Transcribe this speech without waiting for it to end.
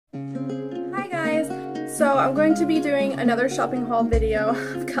So I'm going to be doing another shopping haul video.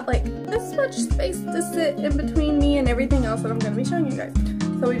 I've got like this much space to sit in between me and everything else that I'm going to be showing you guys.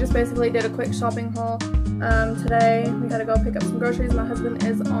 So we just basically did a quick shopping haul. Today we had to go pick up some groceries. My husband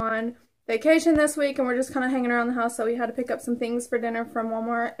is on vacation this week and we're just kind of hanging around the house, so we had to pick up some things for dinner from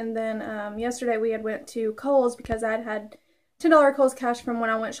Walmart. And then yesterday we had went to Kohl's because I had $10 Kohl's cash from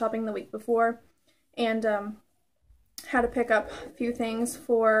when I went shopping the week before, and had to pick up a few things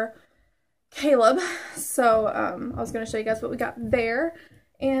for Caleb. So I was going to show you guys what we got there.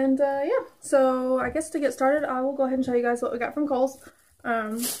 And yeah, so I guess to get started, I will go ahead and show you guys what we got from Kohl's.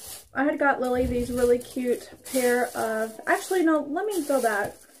 I had got Lily these really cute pair of, actually no, let me go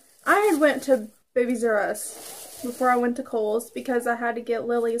back. I had went to Babies R Us before I went to Kohl's because I had to get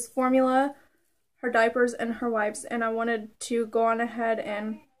Lily's formula, her diapers, and her wipes, and I wanted to go on ahead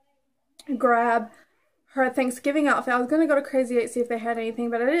and grab her Thanksgiving outfit. I was going to go to Crazy 8 see if they had anything,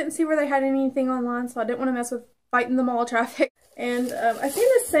 but I didn't see where they had anything online, so I didn't want to mess with fighting the mall traffic. And I seen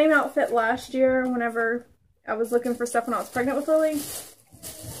the same outfit last year whenever I was looking for stuff when I was pregnant with Lily,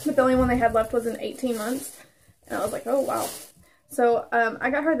 but the only one they had left was in 18 months, and I was like, oh wow. So I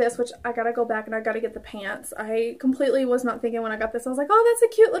got her this, which I gotta go back and I gotta get the pants. I completely was not thinking when I got this. I was like, oh,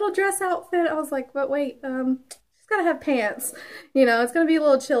 that's a cute little dress outfit. I was like, but wait, she's gotta have pants. You know, it's gonna be a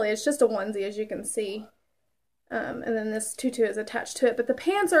little chilly. It's just a onesie, as you can see. And then this tutu is attached to it. But the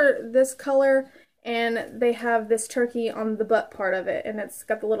pants are this color, and they have this turkey on the butt part of it, and it's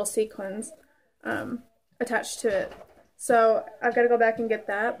got the little sequins attached to it. So I've got to go back and get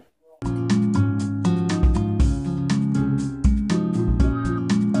that.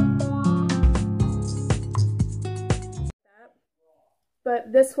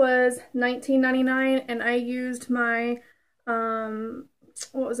 But this was $19.99, and I used my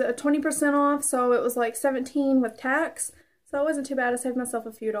what was it, a 20% off, so it was like $17 with tax, so it wasn't too bad. I saved myself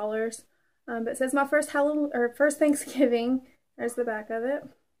a few dollars. But it says my first Thanksgiving. There's the back of it.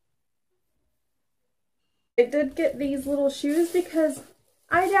 I did get these little shoes because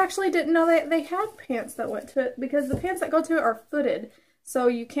I actually didn't know that they had pants that went to it, because the pants that go to it are footed, so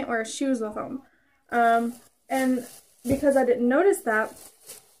you can't wear shoes with them. And because I didn't notice that,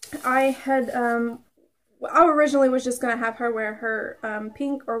 I had I originally was just going to have her wear her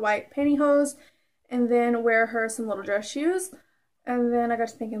pink or white pantyhose and then wear her some little dress shoes. And then I got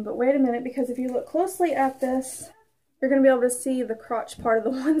to thinking, but wait a minute, because if you look closely at this, you're going to be able to see the crotch part of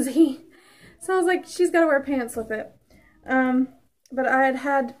the onesie. So I was like, she's got to wear pants with it. But I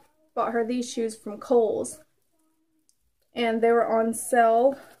had bought her these shoes from Kohl's, and they were on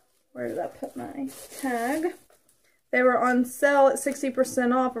sale. Where did I put my tag? They were on sale at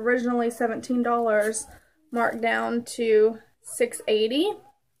 60% off, originally $17, marked down to $6.80.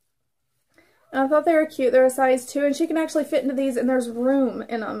 And I thought they were cute. They're a size 2, and she can actually fit into these, and there's room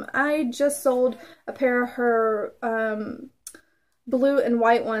in them. I just sold a pair of her blue and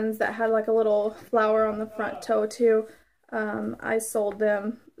white ones that had like a little flower on the front toe too. I sold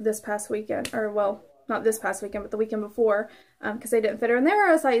them this past weekend, or well, not this past weekend, but the weekend before, because they didn't fit her, and they were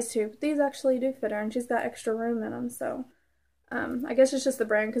a size 2, but these actually do fit her, and she's got extra room in them. So I guess it's just the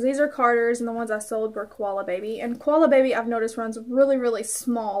brand, because these are Carter's, and the ones I sold were Koala Baby, and Koala Baby I've noticed runs really, really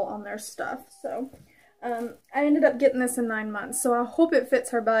small on their stuff. So I ended up getting this in 9 months, so I hope it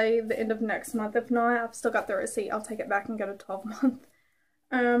fits her by the end of next month. If not, I've still got the receipt. I'll take it back and get a 12-month.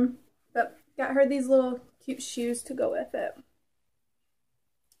 But got her these little cute shoes to go with it.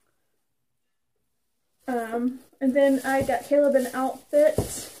 And then I got Caleb an outfit.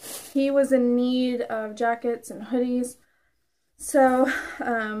 He was in need of jackets and hoodies, so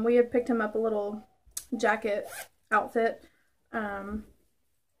we had picked him up a little jacket outfit.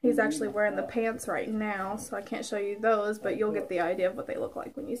 He's actually wearing the pants right now, so I can't show you those, but you'll get the idea of what they look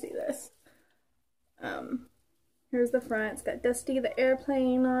like when you see this. Here's the front. It's got Dusty the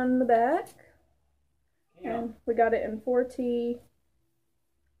Airplane on the back. Yeah. And we got it in 4T.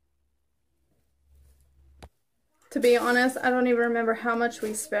 To be honest, I don't even remember how much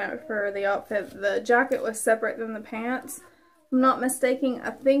we spent for the outfit. The jacket was separate than the pants. If I'm not mistaken,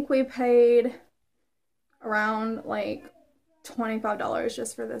 I think we paid around like $25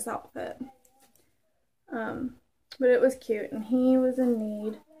 just for this outfit. But it was cute, and he was in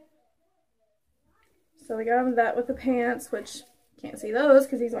need. So we got him that with the pants, which can't see those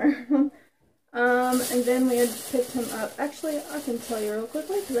because he's wearing them. And then we had picked him up. Actually, I can tell you real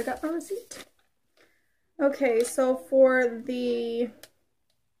quickly because I got my receipt. Okay, so for the,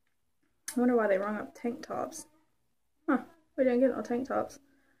 I wonder why they rung up tank tops. Huh, we didn't get no tank tops.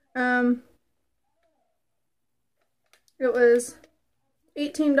 It was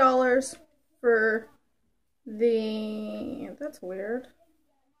 $18 for the, that's weird.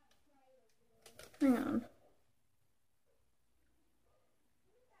 Hang on.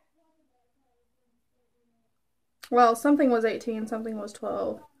 Well, something was 18, something was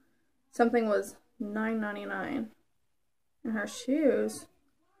 12, something was $9.99. And her shoes,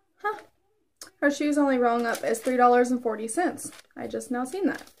 her shoes only rung up as $3.40. I just now seen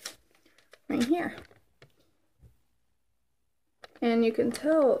that right here. And you can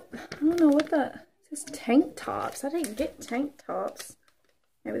tell, I don't know what that, it's just tank tops. I didn't get tank tops.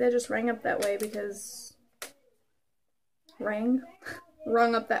 Maybe they just rang up that way because, rung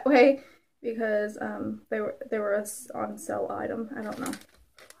up that way because they were a on sale item. I don't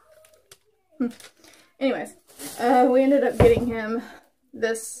know. Anyways, we ended up getting him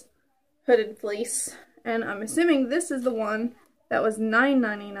this hooded fleece, and I'm assuming this is the one that was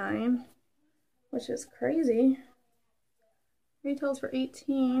 $9.99, which is crazy. Retails for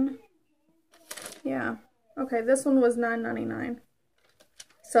 $18. Yeah. Okay, this one was $9.99.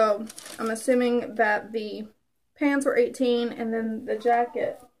 So I'm assuming that the pants were $18, and then the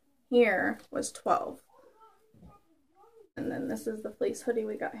jacket here was $12. And then this is the fleece hoodie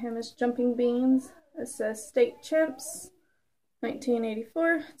we got him. It's Jumping Beans. It says State Champs,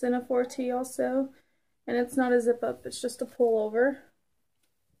 1984. It's in a 4T also. And it's not a zip up, it's just a pullover.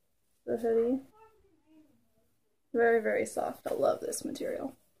 The hoodie. Very, very soft. I love this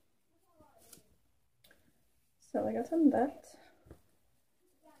material. So I got him that.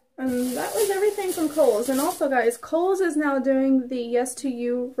 And that was everything from Kohl's. And also, guys, Kohl's is now doing the Yes to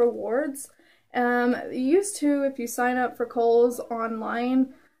You rewards. Used to, if you sign up for Kohl's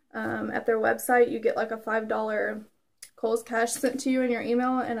online at their website, you get like a $5 Kohl's cash sent to you in your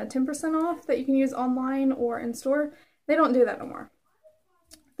email and a 10% off that you can use online or in store. They don't do that no more.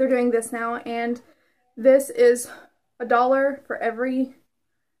 They're doing this now, and this is $1 for every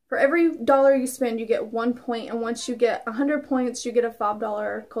dollar you spend, you get 1 point, and once you get 100 points, you get a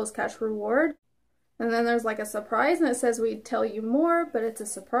 $5 Kohl's cash reward. And then there's like a surprise, and it says we'd tell you more, but it's a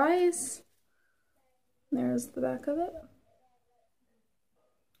surprise. There's the back of it.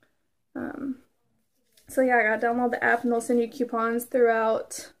 So yeah, I gotta download the app, and they'll send you coupons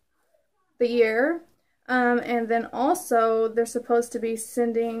throughout the year. And then also, they're supposed to be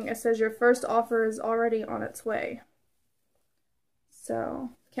sending, it says your first offer is already on its way.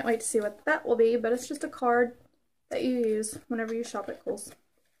 So, can't wait to see what that will be, but it's just a card that you use whenever you shop at Kohl's.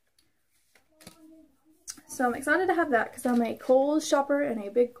 So I'm excited to have that because I'm a Kohl's shopper and a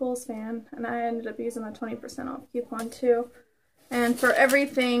big Kohl's fan, and I ended up using my 20% off coupon too. And for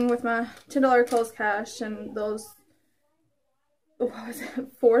everything with my $10 Kohl's cash and those, what was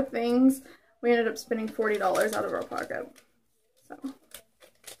it, 4 things, we ended up spending $40 out of our pocket. So,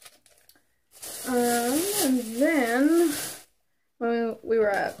 and then when we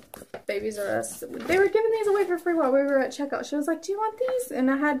were at Babies R Us, they were giving these away for free while we were at checkout. She was like, "Do you want these?" And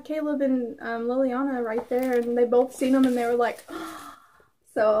I had Caleb and Liliana right there, and they both seen them, and they were like, oh.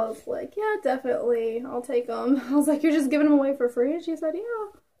 So I was like, "Yeah, definitely, I'll take them." I was like, "You're just giving them away for free?" And she said,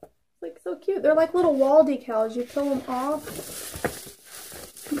 "Yeah." Like, so cute. They're like little wall decals. You peel them off.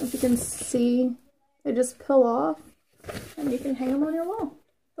 I don't know if you can see. They just peel off, and you can hang them on your wall.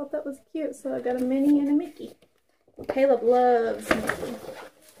 Thought that was cute, so I got a Minnie and a Mickey. Caleb loves Mickey.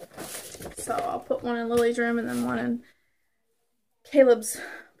 So I'll put one in Lily's room and then one in Caleb's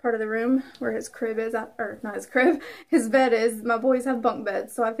part of the room where his crib is, or not his crib, his bed is. My boys have bunk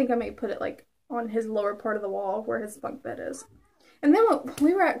beds, so I think I may put it like on his lower part of the wall where his bunk bed is. And then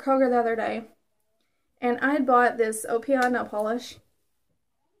we were at Kroger the other day, and I had bought this OPI nail polish,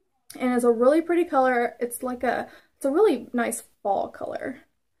 and it's a really pretty color. It's a really nice fall color.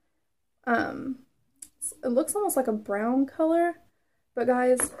 It looks almost like a brown color, but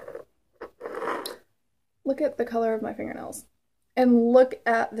guys, look at the color of my fingernails, and look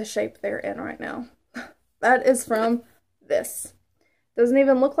at the shape they're in right now. That is from this. Doesn't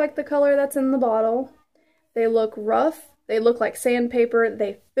even look like the color that's in the bottle. They look rough. They look like sandpaper.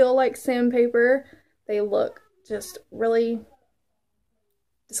 They feel like sandpaper. They look just really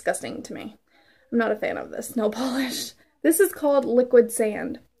disgusting to me. I'm not a fan of this nail polish. This is called Liquid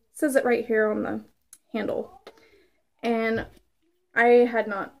Sand. It says it right here on the handle. And I had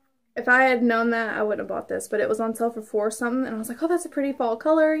not, if I had known that, I wouldn't have bought this, but it was on sale for $4 something, and I was like, oh, that's a pretty fall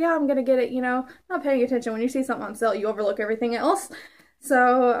color. Yeah, I'm gonna get it, you know, not paying attention. When you see something on sale, you overlook everything else.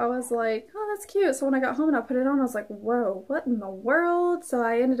 So I was like, oh, that's cute. So when I got home and I put it on, I was like, whoa, what in the world? So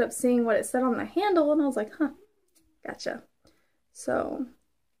I ended up seeing what it said on the handle, and I was like, huh, gotcha. So,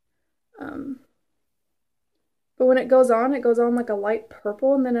 but when it goes on like a light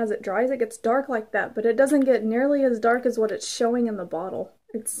purple, and then as it dries, it gets dark like that, but it doesn't get nearly as dark as what it's showing in the bottle.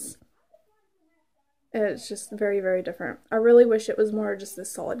 It's just very, very different. I really wish it was more just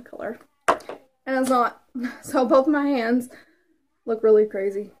this solid color. And it's not. So both my hands look really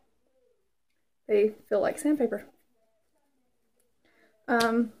crazy. They feel like sandpaper.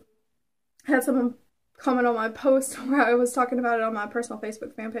 Had someone comment on my post where I was talking about it on my personal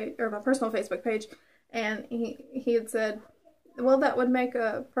Facebook fan page, or my personal Facebook page, and he had said, well, that would make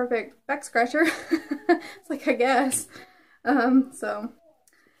a perfect back scratcher. It's like, I guess. So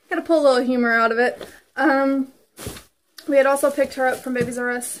gotta pull a little humor out of it. We had also picked her up from Babies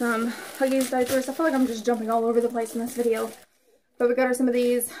R Us some Huggies diapers. I feel like I'm just jumping all over the place in this video, but we got her some of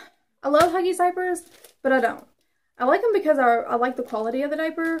these. I love Huggies diapers, but I don't. I like them because I like the quality of the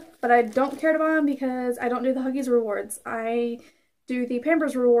diaper, but I don't care to buy them because I don't do the Huggies rewards. I do the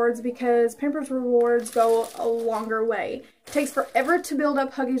Pampers rewards because Pampers rewards go a longer way. It takes forever to build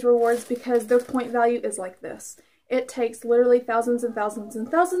up Huggies rewards because their point value is like this. It takes literally thousands and thousands and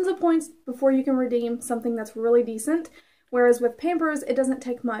thousands of points before you can redeem something that's really decent. Whereas with Pampers, it doesn't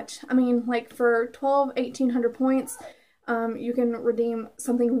take much. I mean, like for 1,800 points, you can redeem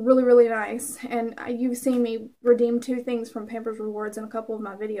something really, really nice. And you've seen me redeem 2 things from Pampers Rewards in a couple of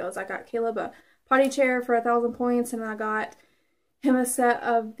my videos. I got Caleb a potty chair for 1,000 points, and I got him a set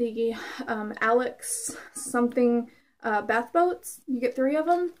of the Alex something bath boats. You get 3 of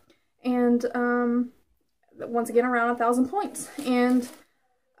them, and once again around 1,000 points. And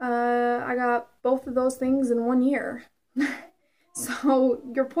I got both of those things in 1 year. So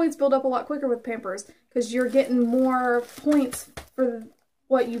your points build up a lot quicker with Pampers because you're getting more points for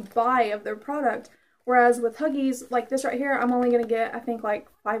what you buy of their product. Whereas with Huggies, like this right here, I'm only going to get, I think, like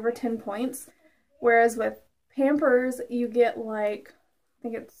 5 or 10 points. Whereas with Pampers, you get like, I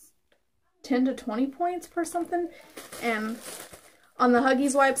think it's 10 to 20 points per something. And on the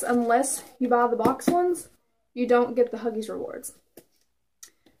Huggies wipes, unless you buy the box ones, you don't get the Huggies rewards.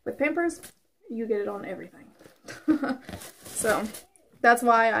 With Pampers, you get it on everything. So that's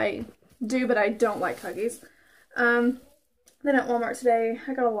why I do, but I don't like Huggies. Then at Walmart today,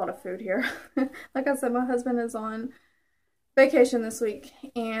 I got a lot of food here. Like I said, my husband is on vacation this week,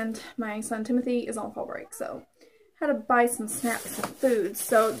 and my son Timothy is on fall break, so I had to buy some snacks and food.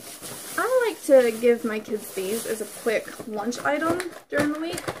 So I like to give my kids these as a quick lunch item during the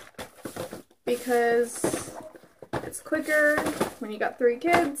week because it's quicker when you got 3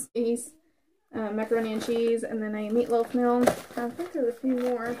 kids. These macaroni and cheese, and then a meatloaf meal. I think there's a few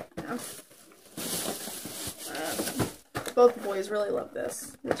more. Yeah. Both the boys really love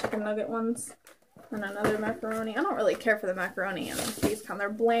this. The chicken nugget ones. And another macaroni. I don't really care for the macaroni and these kind. They're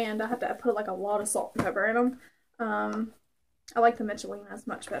bland. I have to put like a lot of salt and pepper in them. I like the Michelinas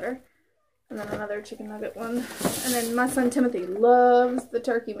much better. And then another chicken nugget one. And then my son Timothy loves the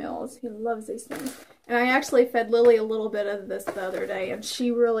turkey meals. He loves these things. And I actually fed Lily a little bit of this the other day, and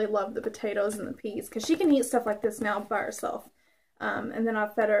she really loved the potatoes and the peas, because she can eat stuff like this now by herself. And then I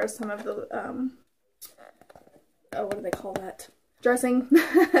fed her some of the, oh, what do they call that? Dressing.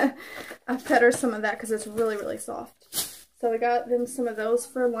 I fed her some of that because it's really, really soft. So we got them some of those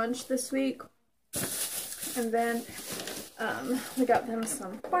for lunch this week. And then we got them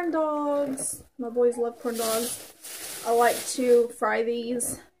some corn dogs. My boys love corn dogs. I like to fry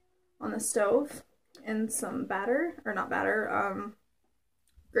these on the stove in some batter, or not batter,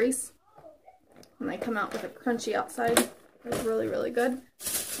 grease. And they come out with a crunchy outside. They're really, really good.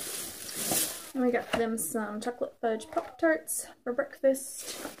 And we got them some chocolate fudge Pop-Tarts for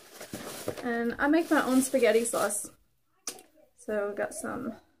breakfast. And I make my own spaghetti sauce. So we got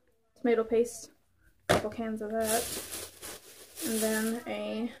some tomato paste, a couple cans of that, and then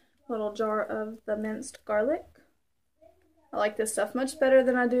a little jar of the minced garlic. I like this stuff much better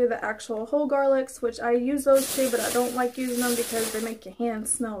than I do the actual whole garlics, which I use those too, but I don't like using them because they make your hands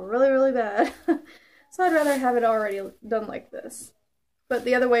smell really, really bad. So I'd rather have it already done like this. But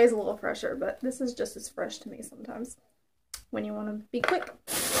the other way is a little fresher, but this is just as fresh to me sometimes when you want to be quick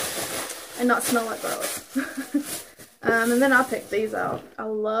and not smell like garlic. And then I'll pick these out. I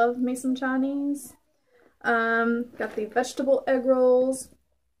love me some Chinese. Got the vegetable egg rolls.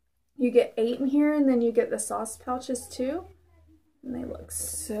 You get 8 in here, and then you get the sauce pouches too. And they look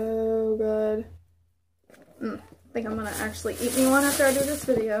so good. I think I'm going to actually eat me one after I do this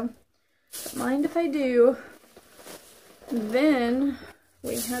video. Don't mind if I do. And then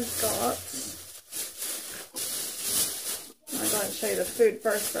we had got... I'm going to show you the food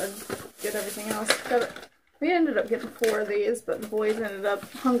first so I get everything else. We ended up getting 4 of these, but the boys ended up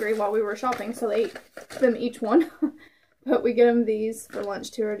hungry while we were shopping, so they ate them each one. But we get them these for lunch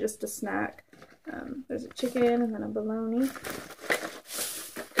too, or just a snack. There's a chicken and then a bologna.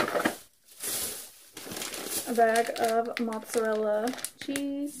 A bag of mozzarella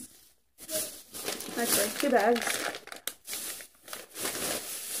cheese. Actually, 2 bags.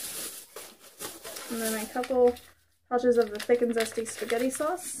 And then a couple pouches of the thick and zesty spaghetti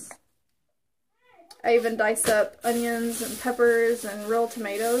sauce. I even dice up onions and peppers and real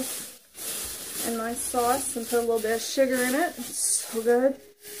tomatoes in my sauce and put a little bit of sugar in it. It's so good.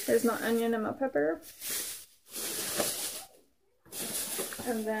 There's my onion and my pepper.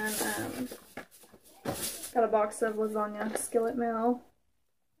 And then got a box of lasagna skillet meal.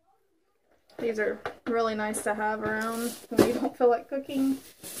 These are really nice to have around when you don't feel like cooking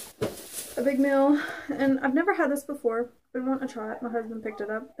a big meal. And I've never had this before. I've been wanting to try it. My husband picked it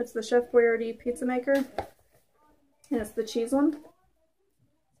up. It's the Chef Boyardee pizza maker. And it's the cheese one.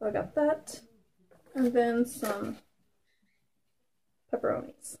 So I got that. And then some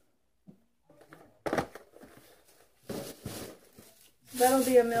pepperonis. That'll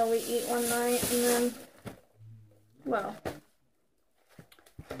be a meal we eat one night. And then, well,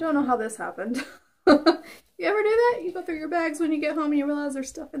 don't know how this happened. You ever do that? You go through your bags when you get home and you realize there's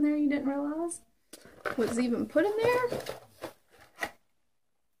stuff in there you didn't realize was even put in there?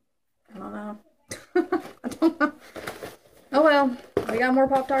 I don't know. I don't know. Oh well, we got more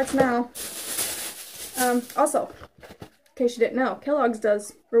Pop-Tarts now. Also, in case you didn't know, Kellogg's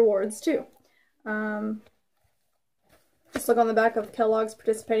does rewards too. Just look on the back of Kellogg's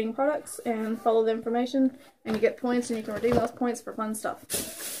participating products and follow the information, and you get points, and you can redeem those points for fun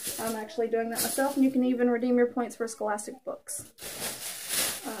stuff. I'm actually doing that myself, and you can even redeem your points for Scholastic books.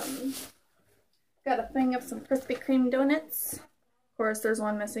 Got a thing of some Krispy Kreme donuts. Of course, there's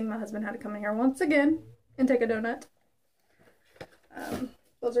one missing. My husband had to come in here once again and take a donut.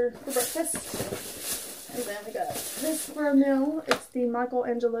 Those are for breakfast. And then we got this for a meal. It's the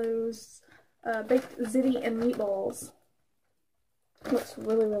Michelangelo's baked ziti and meatballs. Looks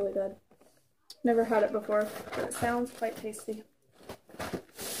really, really good. Never had it before, but it sounds quite tasty.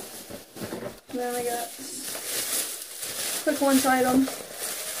 And then we got quick lunch item.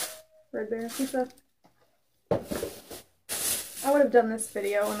 Red Baron pizza. I would have done this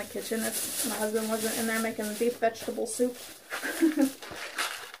video in the kitchen if my husband wasn't in there making beef vegetable soup.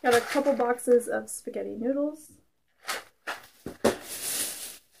 Got a couple boxes of spaghetti noodles.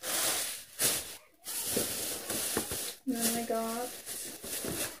 And then we got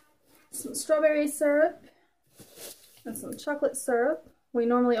some strawberry syrup and some chocolate syrup. We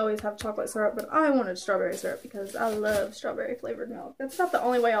normally always have chocolate syrup, but I wanted strawberry syrup because I love strawberry flavored milk. That's not the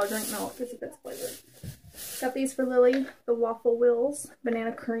only way I'll drink milk, is if it's flavored. Got these for Lily, the waffle wheels,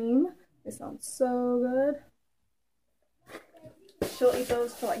 banana cream. They sound so good. She'll eat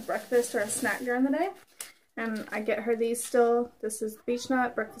those for like breakfast or a snack during the day. And I get her these still. This is beech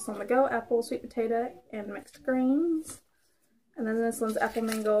nut, breakfast on the go, apple, sweet potato, and mixed greens. And then this one's apple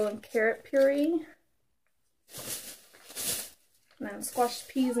mango and carrot puree. And then squashed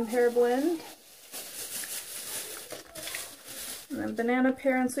peas and pear blend. And then banana,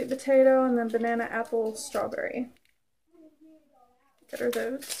 pear, and sweet potato. And then banana, apple, strawberry. Get her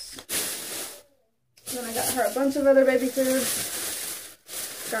those. And then I got her a bunch of other baby foods.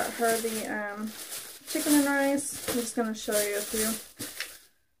 Got her the chicken and rice. I'm just going to show you a few.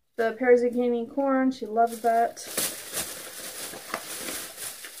 The pear zucchini corn. She loves that.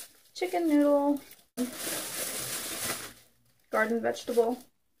 Chicken noodle. Garden vegetable.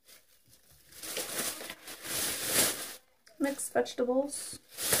 Mixed vegetables.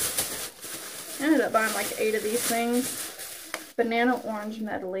 I ended up buying like 8 of these things. Banana orange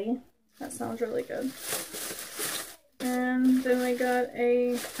medley. That sounds really good. And then we got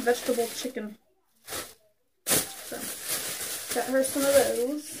a vegetable chicken. So, got her some of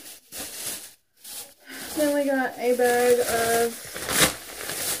those. Then we got a bag of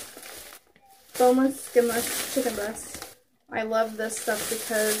boneless, skinless chicken breasts. I love this stuff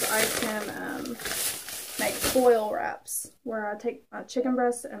because I can make foil wraps where I take a chicken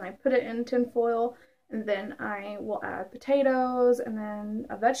breast and I put it in tin foil, and then I will add potatoes and then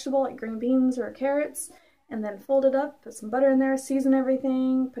a vegetable like green beans or carrots, and then fold it up, put some butter in there, season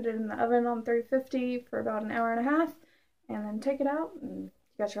everything, put it in the oven on 350 for about an hour and a half, and then take it out and you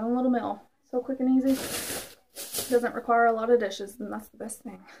got your own little meal. So quick and easy. Doesn't require a lot of dishes, and that's the best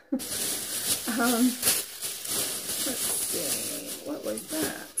thing. Let's see, what was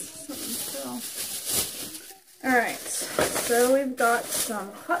that? Something fell. Alright, so we've got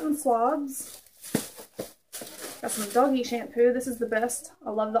some cotton swabs. Got some doggy shampoo. This is the best. I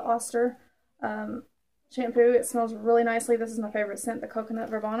love the Oster shampoo. It smells really nicely. This is my favorite scent, the coconut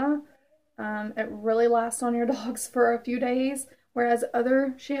verbena. It really lasts on your dogs for a few days, whereas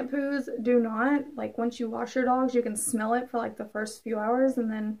other shampoos do not. Like once you wash your dogs, you can smell it for like the first few hours,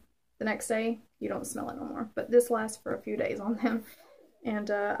 and then the next day you don't smell it no more. But this lasts for a few days on them. And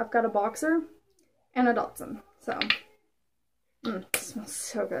I've got a Boxer and a Dachshund, so it smells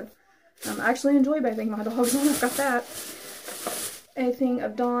so good. I actually enjoy bathing my dogs when I've got that. A thing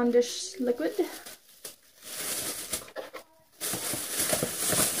of Dawn dish liquid.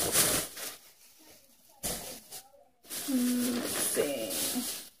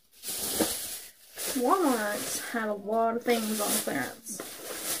 Walmart had a lot of things on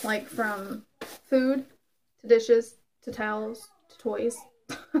clearance, like from food to dishes to towels to toys.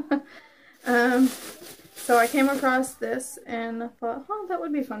 So I came across this and I thought, oh, that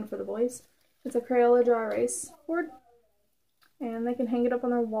would be fun for the boys. It's a Crayola dry erase board, and they can hang it up on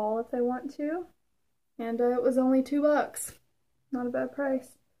their wall if they want to. And it was only $2. Not a bad price.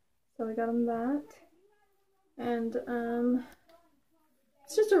 So we got them that. And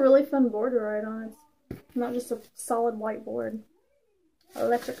it's just a really fun board to write on. It's not just a solid white board.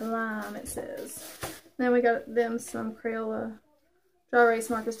 Electric lime, it says. Then we got them some Crayola dry erase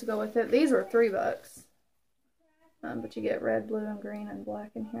markers to go with it. These were $3. But you get red, blue, and green and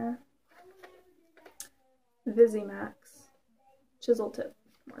black in here. Visimax chisel tip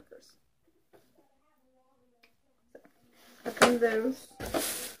markers. So, I got those.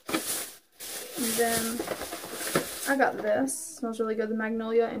 And then I got this. Smells really good. The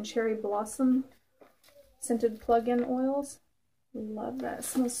Magnolia and Cherry Blossom scented plug-in oils. Love that. It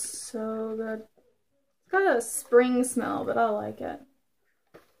smells so good. It's got a spring smell, but I like it.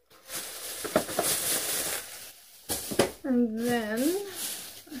 And then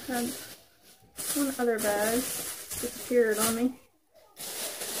I had one other bag disappeared on me.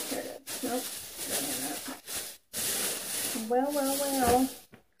 Here it is. Nope. Well.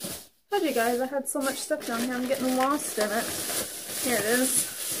 Told you guys I had so much stuff down here. I'm getting lost in it. Here it is.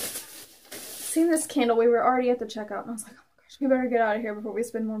 Seen this candle. We were already at the checkout, and I was like, oh my gosh, we better get out of here before we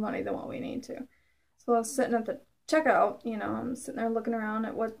spend more money than what we need to. So I was sitting at the checkout, you know, I'm sitting there looking around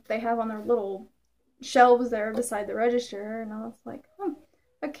at what they have on their little shelves there beside the register, and I was like,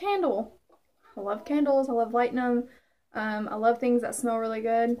 a candle. I love candles. I love lighting them. I love things that smell really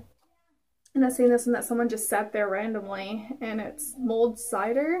good. And I seen this one that someone just sat there randomly, and it's mulled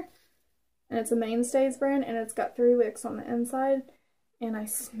cider, and it's a Mainstays brand, and it's got 3 wicks on the inside, and I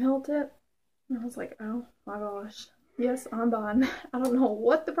smelled it, and I was like, oh my gosh, yes, I'm buying. I don't know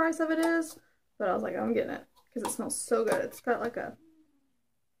what the price of it is, but I was like, I'm getting it, because it smells so good. It's got like a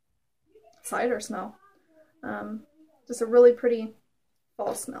cider smell. Just a really pretty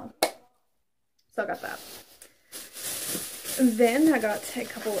fall smell. So I got that. And then I got a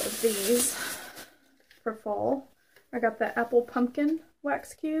couple of these for fall. I got the apple pumpkin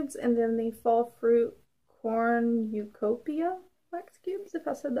wax cubes, and then the fall fruit cornucopia wax cubes, if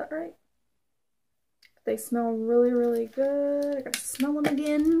I said that right. They smell really, really good. I gotta smell them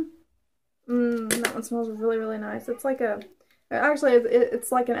again. That one smells really, really nice. It's like a, actually,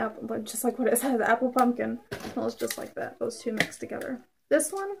 it's like an apple, but just like what it says, apple pumpkin. It smells just like that. Those two mixed together.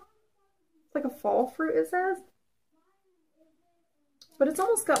 This one, it's like a fall fruit, it says. But it's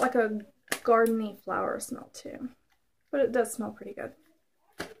almost got like a gardeny flower smell too. But it does smell pretty good.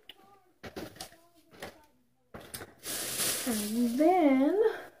 And then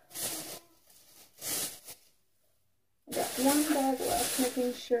I got one bag left,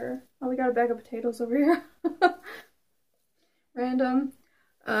 making sure. Oh, we got a bag of potatoes over here. Random.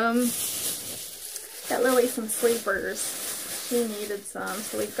 Got Lily some sleepers. She needed some,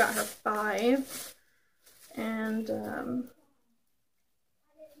 so we got her 5. And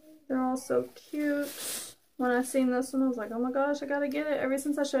they're all so cute. When I seen this one, I was like, oh my gosh, I gotta get it. Ever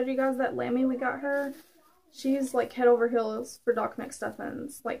since I showed you guys that Lammy we got her, she's like head over heels for Doc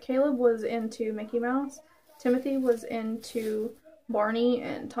McStuffins. Like, Caleb was into Mickey Mouse. Timothy was into Barney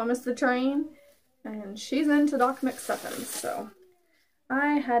and Thomas the Train. And she's into Doc McStuffins. So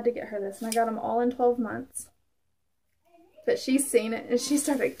I had to get her this. And I got them all in 12 months. But she's seen it and she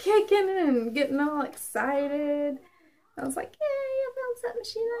started kicking and getting all excited. I was like, yay, I found something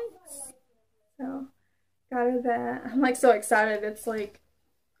she likes. So got her that. I'm like so excited. It's like,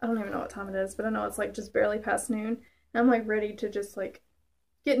 I don't even know what time it is, but I know it's like just barely past noon. And I'm like ready to just like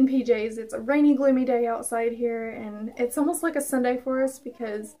get in PJs. It's a rainy, gloomy day outside here, and it's almost like a Sunday for us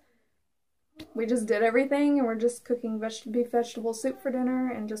because we just did everything and we're just cooking beef vegetable soup for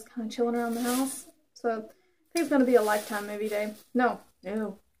dinner and just kind of chilling around the house. So I think it's going to be a Lifetime movie day. No,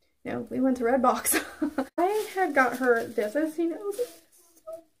 we went to Redbox. I had got her this. I've seen it. It was so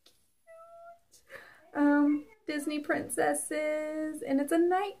cute. Disney princesses, and it's a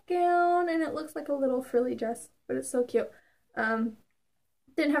nightgown, and it looks like a little frilly dress, but it's so cute.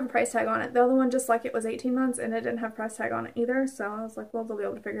 Didn't have a price tag on it. The other one, just like it, was 18 months, and it didn't have a price tag on it either, so I was like, well, they'll be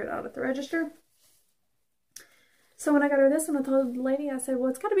able to figure it out at the register. So when I got her this one, I told the lady, I said, well,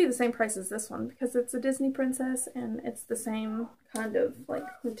 it's got to be the same price as this one, because it's a Disney princess, and it's the same kind of, like,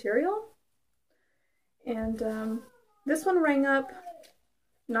 material. And this one rang up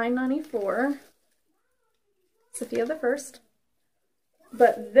 $9.94. Sophia the First.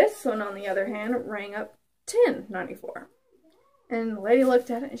 But this one, on the other hand, rang up $10.94. And the lady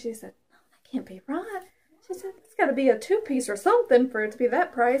looked at it and she said, oh, that can't be right. She said, it's got to be a 2-piece or something for it to be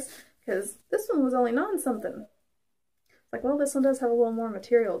that price, because this one was only 9 something. Like, well, this one does have a little more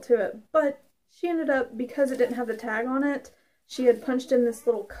material to it, but she ended up, because it didn't have the tag on it, she had punched in this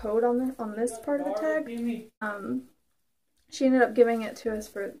little code on this part of the tag. She ended up giving it to us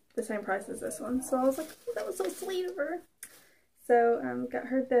for the same price as this one. So I was like, oh, that was so sweet of her. So got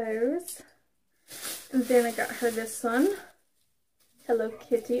her those. And then I got her this one. Hello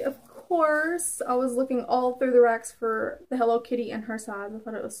Kitty, of course. I was looking all through the racks for the Hello Kitty in her size. I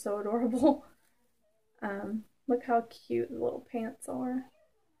thought it was so adorable. Look how cute the little pants are.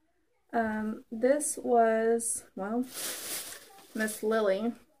 This was, well, Miss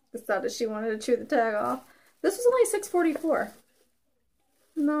Lily decided she wanted to chew the tag off. This was only $6.44.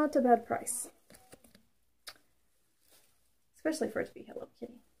 Not a bad price. Especially for it to be Hello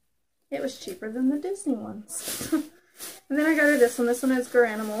Kitty. It was cheaper than the Disney ones. And then I got her this one. This one is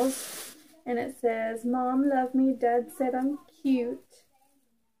Garanimals. And it says, Mom loved me, Dad said I'm cute.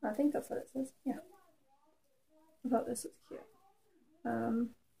 I think that's what it says. Yeah. I thought this was cute.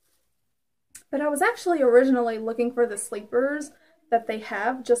 But I was actually originally looking for the sleepers that they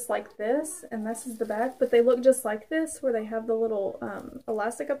have just like this, and this is the back, but they look just like this, where they have the little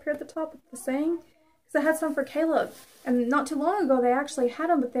elastic up here at the top with the saying. Because I had some for Caleb, and not too long ago they actually had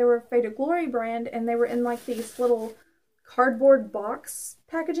them, but they were Faded Glory brand, and they were in like these little cardboard box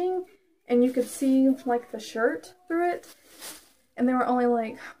packaging, and you could see like the shirt through it, and they were only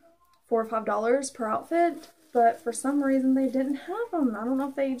like $4 or $5 per outfit. But for some reason they didn't have them. I don't know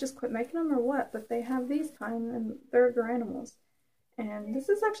if they just quit making them or what, but they have these kind, and they're Garanimals. And this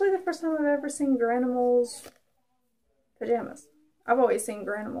is actually the first time I've ever seen Garanimals pajamas. I've always seen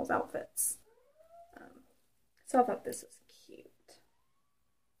Garanimals outfits. So I thought this was cute.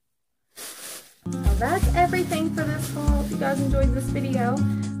 Well, that's everything for this haul. If you guys enjoyed this video,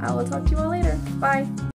 I will talk to you all later. Bye!